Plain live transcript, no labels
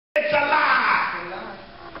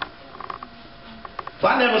If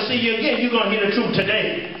I never see you again, you're going to hear the truth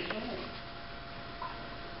today.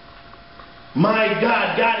 My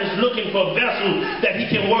God, God is looking for vessels that he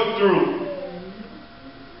can work through.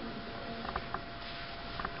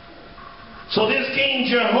 So this King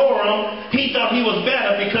Jehoram, he thought he was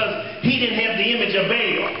better because he didn't have the image of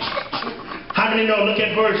Baal. How many know? Look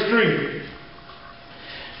at verse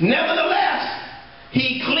 3. Nevertheless,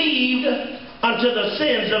 he cleaved unto the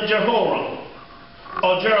sins of Jehoram.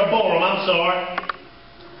 Or Jeroboam, I'm sorry.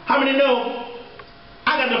 How many know?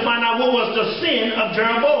 I got to find out what was the sin of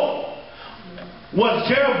Jeroboam. Was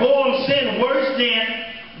Jeroboam's sin worse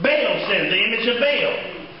than Baal's sin, the image of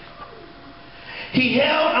Baal? He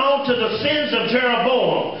held on to the sins of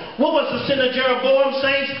Jeroboam. What was the sin of Jeroboam,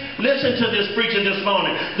 saints? Listen to this preacher this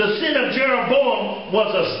morning. The sin of Jeroboam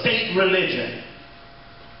was a state religion.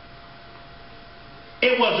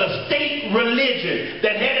 It was a state religion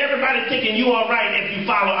that had everybody thinking you are right if you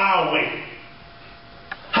follow our way.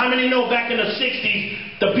 How many know back in the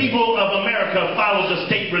 60s, the people of America followed the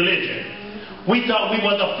state religion? We thought we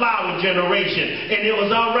were the flower generation, and it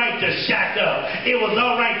was all right to shack up. It was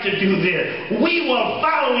all right to do this. We were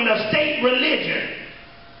following a state religion.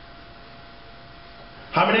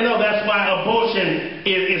 How many know that's why abortion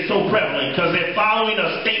is so prevalent? Because they're following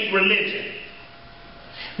a state religion.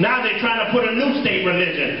 Now they're trying to put a new state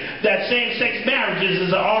religion that same-sex marriages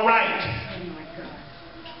is all right.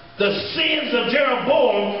 The sins of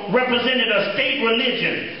Jeroboam represented a state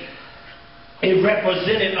religion. It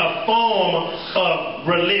represented a form of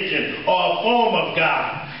religion or a form of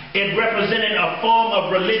God. It represented a form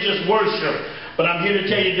of religious worship. But I'm here to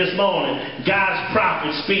tell you this morning, God's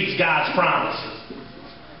prophet speaks God's promises.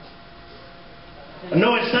 I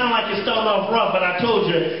know it sounds like it's starting off rough, but I told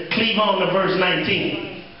you, cleave on to verse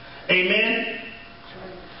 19. Amen?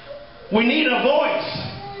 We need a voice.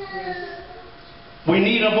 We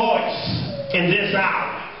need a voice in this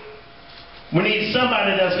hour. We need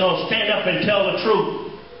somebody that's going to stand up and tell the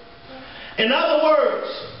truth. In other words,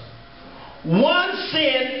 one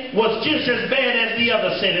sin was just as bad as the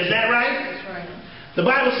other sin. Is that right? That's right. The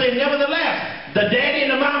Bible says, nevertheless, the daddy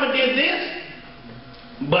and the mama did this,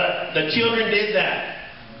 but the children did that.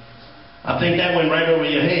 I think that went right over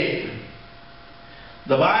your head.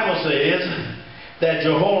 The Bible says that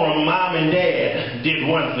Jehoram, mom and dad, did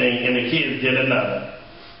one thing and the kids did another.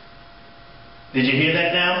 Did you hear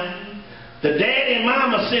that now? The daddy and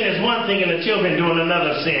mama sin is one thing and the children doing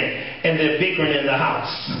another sin, and they're bickering in the house.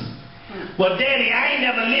 Well, daddy, I ain't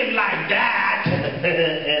never lived like that.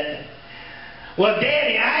 Well,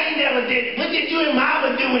 daddy, I ain't never did. What did you and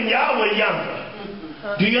mama do when y'all were younger?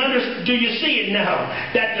 Do you see it now?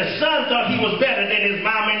 That the son thought he was better than his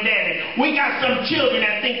mom and daddy. We got some children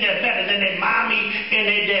that think they're better than their mommy and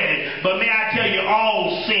their daddy. But may I tell you,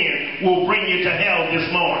 all sin will bring you to hell this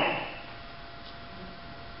morning.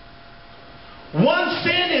 One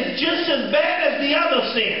sin is just as bad as the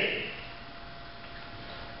other sin.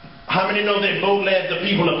 How many know they both led the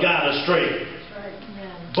people of God astray? That's right.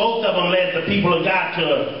 Yeah. Both of them led the people of God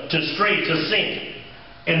to stray, to sin,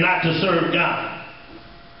 and not to serve God.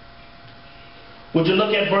 Would you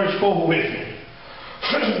look at verse 4 with me?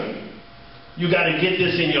 You got to get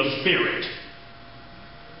this in your spirit.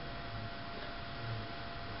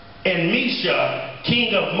 And Mesha,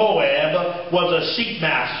 king of Moab, was a sheep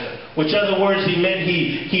master, which other words he meant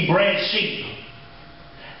he bred sheep.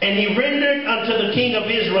 And he rendered unto the king of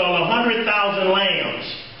Israel 100,000 lambs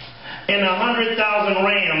and 100,000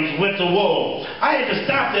 rams with the wool. I had to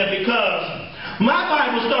stop there because my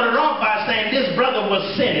Bible started off by saying this brother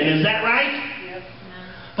was sinning. Is that right? Yes.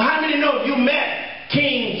 How many know if you met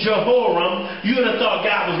King Jehoram, you would have thought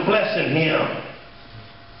God was blessing him?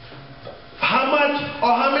 How much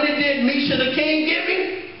or how many did Mesha the king give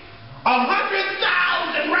him?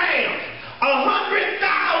 100,000 rams,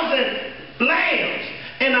 100,000 lambs,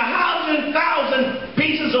 and 100,000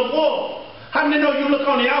 pieces of wool. How many know you look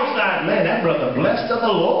on the outside, man, that brother blessed of the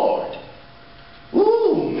Lord.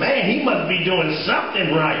 Ooh, man, he must be doing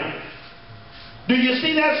something right. Do you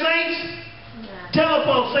see that, saints? Yeah.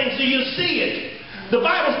 Telephone saints, do you see it? The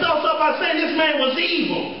Bible starts off by saying this man was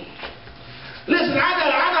evil. Listen,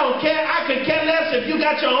 I don't care. I could care less if you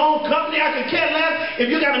got your own company. I could care less if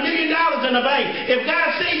you got $1 million in the bank. If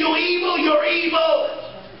God say you're evil, you're evil.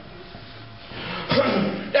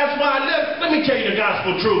 That's why, let me tell you the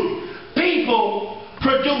gospel truth. People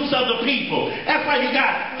produce other people. That's why you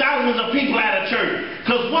got thousands of people at a church.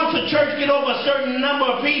 Because once a church get over a certain number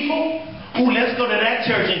of people, let's go to that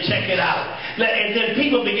church and check it out. And then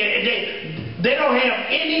people begin, they don't have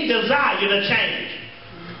any desire to change.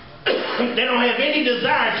 They don't have any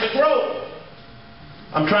desire to grow.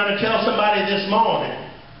 I'm trying to tell somebody this morning,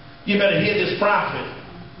 You better hear this prophet.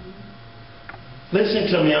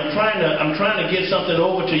 Listen to me. I'm trying to get something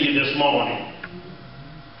over to you this morning.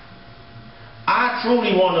 I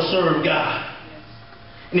truly want to serve God.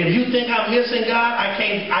 And if you think I'm missing God, I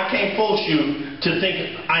can't force you to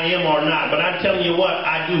think I am or not. But I'm telling you what,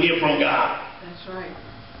 I do hear from God. That's right.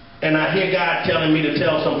 And I hear God telling me to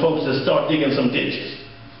tell some folks to start digging some ditches.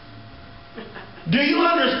 Do you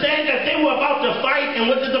understand that they were about to fight, and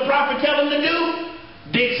what did the prophet tell them to do?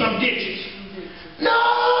 Dig some ditches.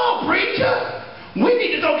 No, preacher. We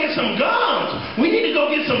need to go get some guns. We need to go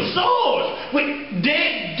get some swords.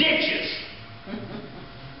 Dig ditches.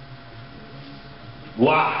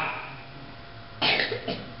 Why?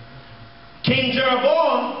 King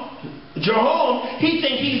Jeroboam, he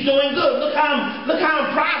thinks he's doing good. Look how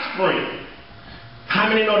I'm prospering. How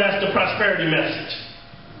many know that's the prosperity message?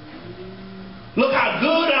 Look how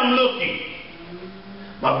good I'm looking.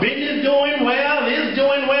 My business doing well, it's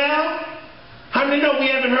doing well. How many know we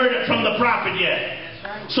haven't heard it from the prophet yet?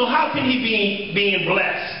 So how can he be being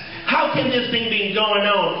blessed? How can this thing be going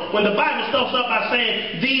on when the Bible starts off by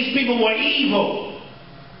saying these people were evil?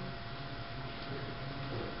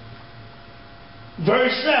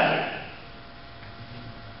 Verse 7.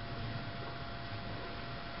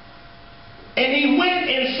 And he went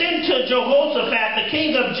and sent to Jehoshaphat, the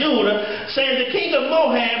king of Judah, saying, the king of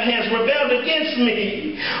Moab has rebelled against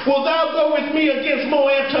me. Will thou go with me against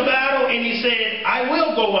Moab to battle? And he said, I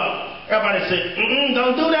will go up. Everybody said,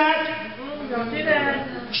 don't do that. Don't do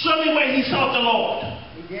that. Show me where he sought the Lord.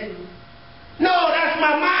 He didn't. No, that's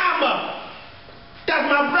my mama. That's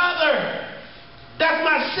my brother. That's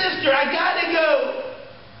my sister. I gotta go.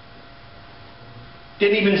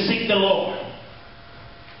 Didn't even seek the Lord.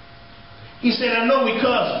 He said, I know we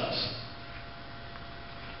cousins.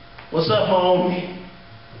 What's up, homie?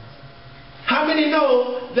 How many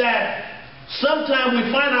know that sometimes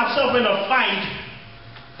we find ourselves in a fight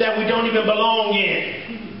that we don't even belong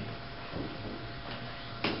in?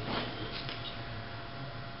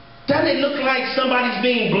 Doesn't it look like somebody's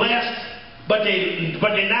being blessed, but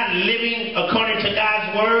they're not living according to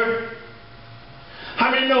God's word? How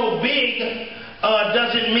many know big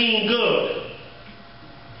doesn't mean good?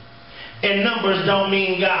 And numbers don't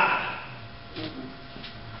mean God.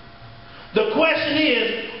 The question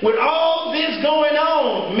is, with all this going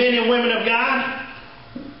on, men and women of God,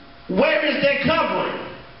 where is their covering?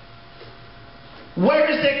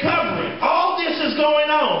 Where is their covering? All this is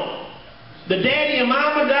going on. The daddy and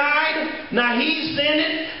mama died. Now he's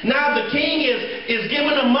sinning. Now the king is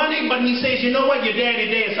giving them money, but he says, you know what, your daddy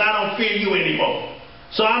dead, so I don't fear you anymore.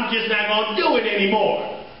 So I'm just not going to do it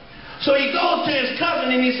anymore. So he goes to his cousin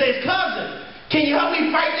and he says, cousin, can you help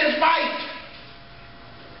me fight this fight?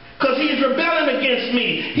 Because he's rebelling against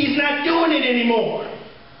me. He's not doing it anymore.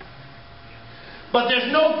 But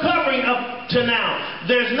there's no covering up to now.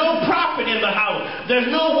 There's no prophet in the house. There's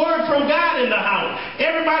no word from God in the house.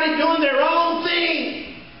 Everybody doing their own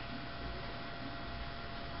thing.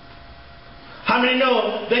 How many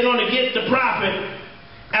know they're going to get the prophet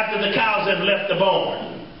after the cows have left the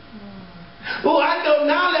barn? Oh, I know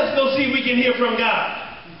now. Let's go see if we can hear from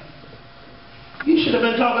God. You should have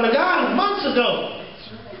been talking to God months ago.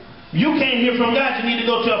 You can't hear from God. You need to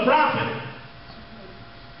go to a prophet.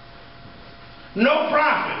 No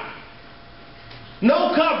prophet.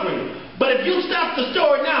 No covering. But if you stop the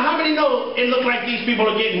story now, how many know it looks like these people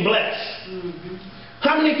are getting blessed?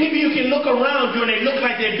 How many people you can look around you and they look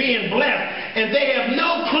like they're being blessed and they have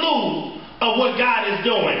no clue of what God is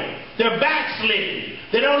doing? They're backsliding.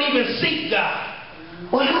 They don't even seek God.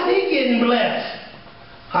 Well, how are they getting blessed?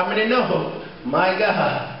 How many know? My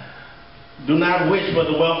God, do not wish for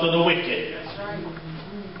the wealth of the wicked. That's right.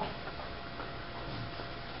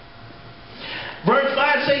 Verse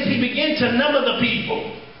 5 says he began to number the people.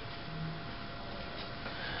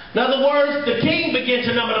 In other words, the king began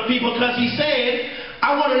to number the people because he said,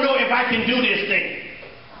 I want to know if I can do this thing.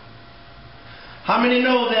 How many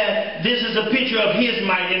know that this is a picture of his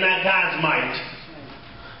might and not God's might?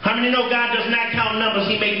 How many know God does not count numbers,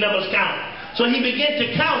 he makes numbers count? So he began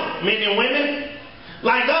to count men and women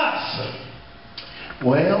like us.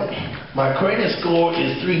 Well, my credit score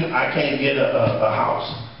is 3. I can't get a house.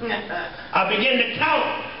 I began to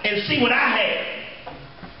count and see what I had.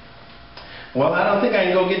 Well, I don't think I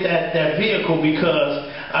can go get that vehicle because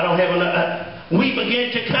I don't have enough. We began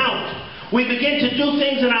to count. We begin to do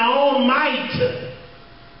things in our own might.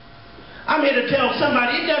 I'm here to tell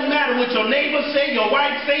somebody, it doesn't matter what your neighbors say, your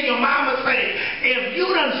wife say, your mama say. If you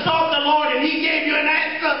done sought the Lord and he gave you an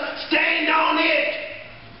answer, stand on it.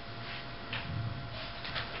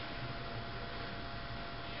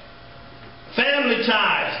 Family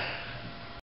time.